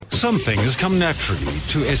Some things come naturally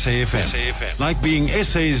to SAFM, like being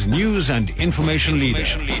SA's news and information leader.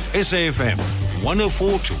 SAFM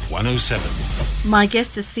 104 to 107. My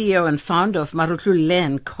guest is CEO and founder of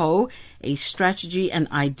Marutlulle & Co., a strategy and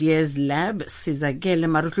ideas lab, Sizakele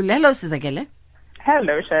Marutlulle. Hello, Sizakele.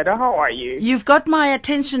 Hello, Shadow. How are you? You've got my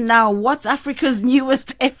attention now. What's Africa's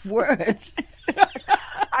newest F word?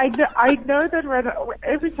 I know that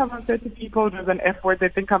every time I say to people there's an F word, they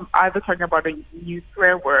think I'm either talking about a new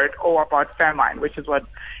swear word or about famine, which is what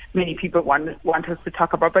many people want us to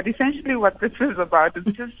talk about. But essentially what this is about is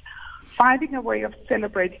just finding a way of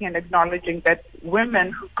celebrating and acknowledging that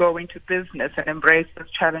women who go into business and embrace this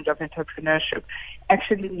challenge of entrepreneurship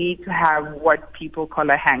actually need to have what people call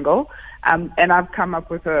a handle. And I've come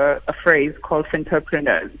up with a phrase called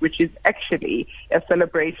fentrepreneurs, which is actually a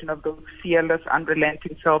celebration of those fearless,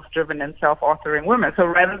 unrelenting, self-driven and self-authoring women. So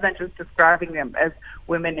rather than just describing them as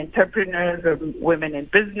women entrepreneurs or women in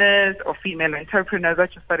business or female entrepreneurs, I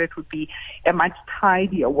just thought it would be a much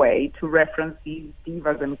tidier way to reference these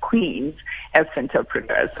divas and queens as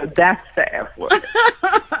fentrepreneurs. So that's the F word.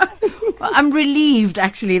 Well, I'm relieved,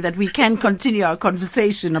 actually, that we can continue our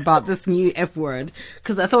conversation about this new F word,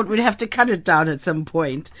 because I thought we'd have to cut it down at some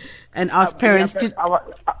point and ask parents to...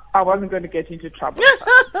 I wasn't going to get into trouble.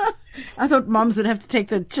 I thought moms would have to take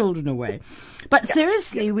their children away. But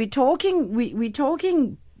seriously, we're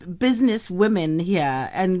talking business women here,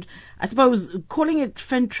 and I suppose calling it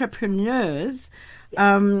fentrepreneurs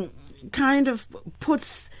kind of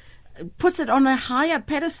puts it on a higher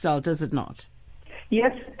pedestal, does it not?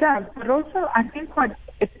 Yes, it does. But also, I think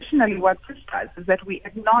additionally what this does is that we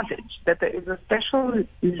acknowledge that there is a special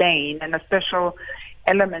lane and a special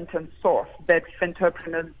element and source that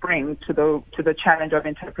entrepreneurs bring to the challenge of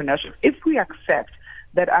entrepreneurship. If we accept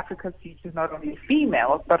that Africa's future is not only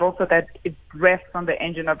female, but also that it rests on the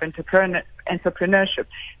engine of entrepreneurship,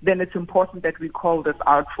 then it's important that we call this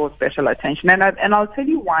out for special attention. And I'll tell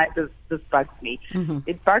you why this bugs me. Mm-hmm.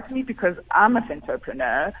 It bugs me because I'm a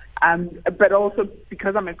entrepreneur, but also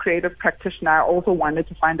because I'm a creative practitioner. I also wanted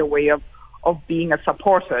to find a way of being a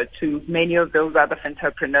supporter to many of those other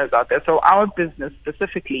entrepreneurs out there. So our business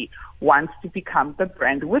specifically wants to become the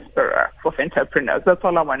brand whisperer for entrepreneurs. That's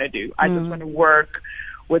all I want to do. I just want to work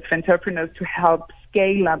with entrepreneurs to help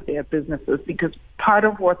scale up their businesses, because part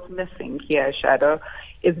of what's missing here, Shadow,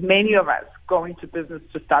 is many of us go into business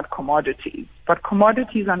to start commodities. But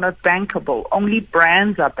commodities are not bankable. Only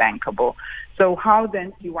brands are bankable. So how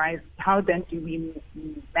then do we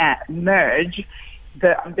merge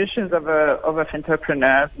the ambitions of a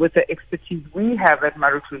entrepreneur with the expertise we have at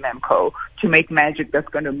Marutlulle & Co. to make magic that's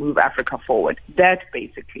going to move Africa forward? That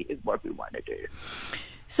basically is what we want to do.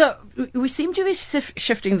 So we seem to be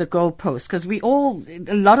shifting the goalposts, because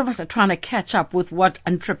a lot of us are trying to catch up with what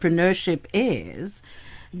entrepreneurship is.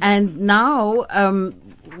 And now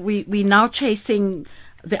we're now chasing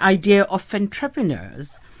the idea of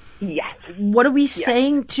entrepreneurs. Yes. What are we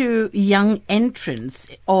saying to young entrants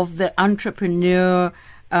of the entrepreneur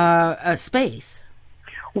space?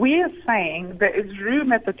 We are saying there is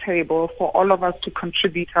room at the table for all of us to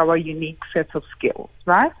contribute our unique set of skills,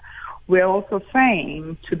 right? We're also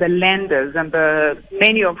saying to the lenders, and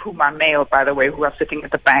many of whom are male, by the way, who are sitting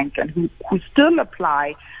at the bank and who still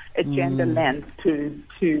apply a gender lens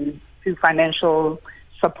to financial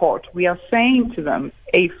support. We are saying to them,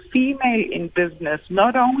 a female in business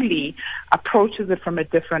not only approaches it from a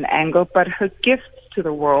different angle, but her gifts to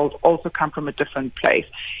the world also come from a different place.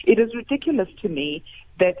 It is ridiculous to me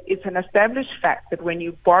that it's an established fact that when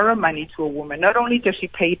you borrow money to a woman, not only does she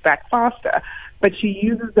pay it back faster, but she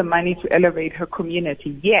uses the money to elevate her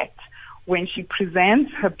community. Yet, when she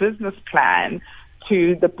presents her business plan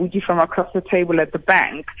to the booty from across the table at the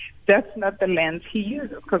bank, that's not the lens he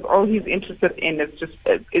uses, because all he's interested in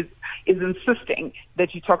is insisting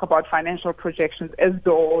that you talk about financial projections as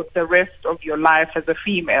though the rest of your life as a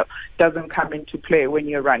female doesn't come into play when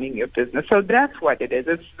you're running your business. So that's what it is.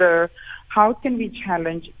 It's how can we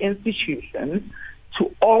challenge institutions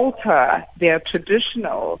to alter their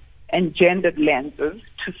traditional and gendered lenses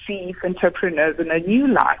to see entrepreneurs in a new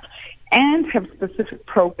light, and have specific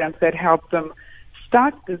programs that help them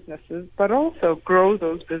start businesses, but also grow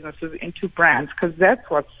those businesses into brands, because that's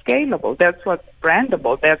what's scalable, that's what's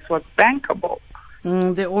brandable, that's what's bankable.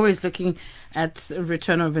 They're always looking at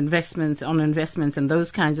return of investments and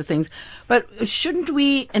those kinds of things. But shouldn't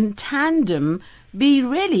we, in tandem, be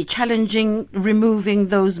really challenging removing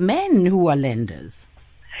those men who are lenders?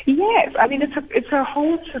 Yes, I mean it's a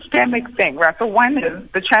whole systemic thing, right? So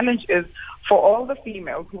the challenge is for all the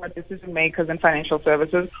females who are decision makers in financial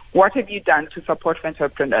services, what have you done to support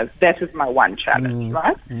entrepreneurs? That is my one challenge,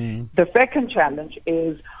 right? The second challenge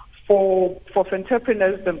is for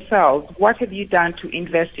entrepreneurs themselves, what have you done to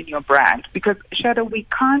invest in your brand? Because, Shadow, we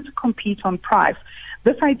can't compete on price.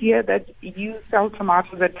 This idea that you sell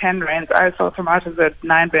tomatoes at 10 rand, I sell tomatoes at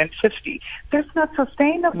 9.50, that's not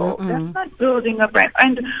sustainable. That's not building a brand.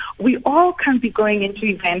 And we all can be going into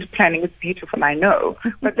event planning. It's beautiful, I know,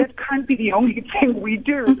 but that can't be the only thing we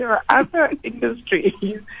do. There are other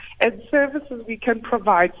industries and services we can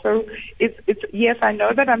provide. So it's yes, I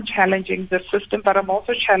know that I'm challenging the system, but I'm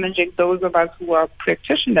also challenging those of us who are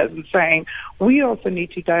practitioners and saying we also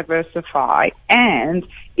need to diversify and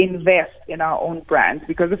invest in our own brands.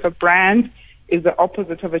 Because if a brand is the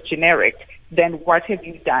opposite of a generic, then what have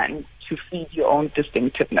you done to feed your own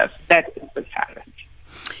distinctiveness? That is the challenge.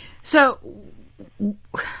 So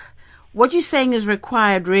what you're saying is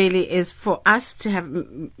required really is for us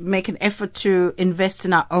to make an effort to invest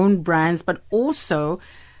in our own brands, but also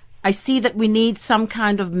I see that we need some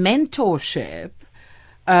kind of mentorship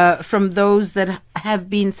from those that have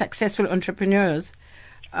been successful entrepreneurs.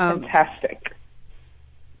 Fantastic.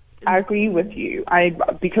 I agree with you.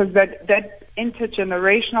 Because that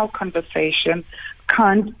intergenerational conversation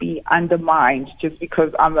can't be undermined just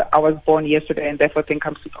because I was born yesterday and therefore think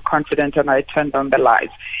I'm super confident and I turned on the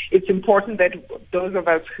lights. It's important that those of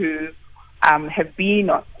us who have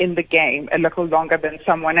been in the game a little longer than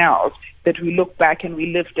someone else, that we look back and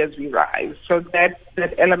we lift as we rise. So that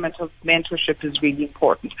element of mentorship is really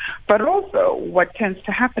important. But also what tends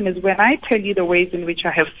to happen is when I tell you the ways in which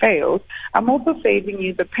I have failed, I'm also saving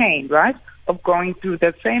you the pain, right, of going through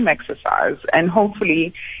that same exercise. And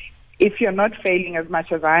hopefully, if you're not failing as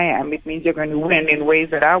much as I am, it means you're going to win in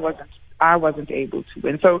ways that I wasn't able to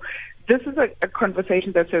win. So this is a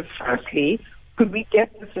conversation that says, firstly, could we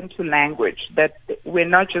get this into language that we're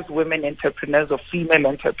not just women entrepreneurs or female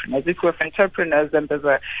entrepreneurs? If we're entrepreneurs, then there's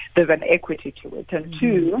an equity to it. And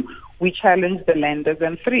two, we challenge the lenders.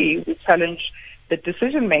 And three, we challenge the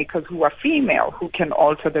decision makers who are female who can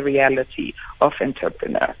alter the reality of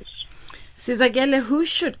entrepreneurs. Sizakele, who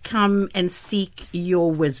should come and seek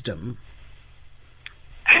your wisdom?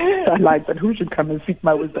 I like that. Who should come and seek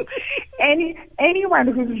my wisdom? Anyone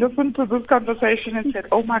who's listened to this conversation and said,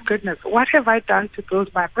 oh my goodness, what have I done to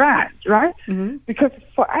build my brand, right? Because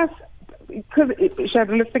for us,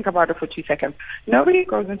 Sharon, let's think about it for 2 seconds. Nobody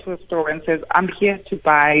goes into a store and says, I'm here to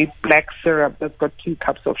buy black syrup that's got 2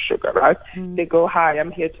 cups of sugar, right? They go, hi,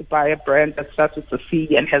 I'm here to buy a brand that starts with a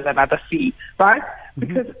C and has another C, right?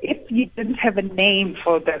 Because if you didn't have a name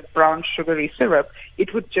for that brown sugary syrup,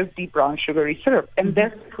 it would just be brown sugary syrup. And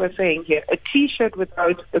that's what we're saying here. A T-shirt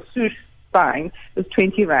without a suit sign is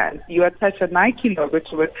 20 rand. You attach a Nike logo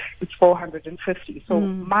to it, it's 450. So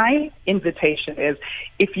my invitation is,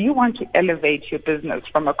 if you want to elevate your business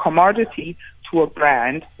from a commodity to a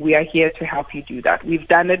brand, we are here to help you do that. We've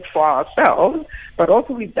done it for ourselves, but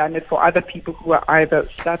also we've done it for other people who are either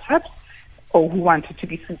startups or who wanted to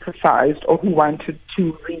be supersized or who wanted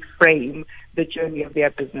to reframe the journey of their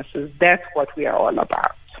businesses. That's what we are all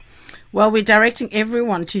about. Well, we're directing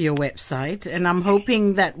everyone to your website, and I'm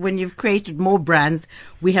hoping that when you've created more brands,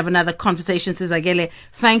 we have another conversation. Sizakele,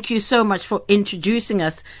 thank you so much for introducing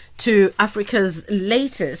us to Africa's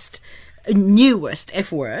latest, newest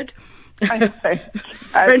F word,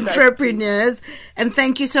 fentrepreneurs. And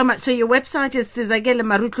thank you so much. So your website is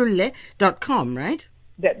sizakelemarutlulle.com, right?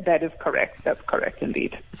 That is correct. That's correct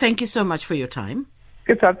indeed. Thank you so much for your time.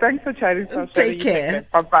 Good job. Thanks for chatting. Take care.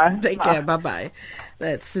 Bye-bye. Take care. Bye-bye.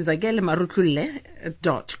 That's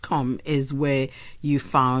Sizakelemarutlulle.com is where you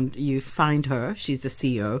find her. She's the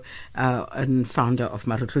CEO and founder of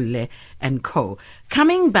Marutlulle & Co.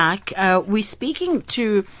 Coming back, we're speaking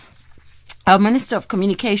to our Minister of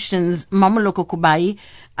Communications, Mamoloko Kubai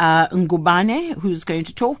Ngubane, who's going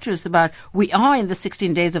to talk to us about, we are in the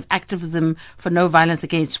 16 days of activism for no violence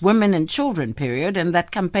against women and children period, and that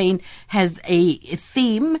campaign has a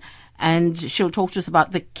theme, and she'll talk to us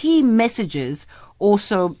about the key messages,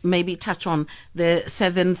 also maybe touch on the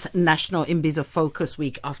 7th National Imbizo Focus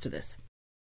Week after this.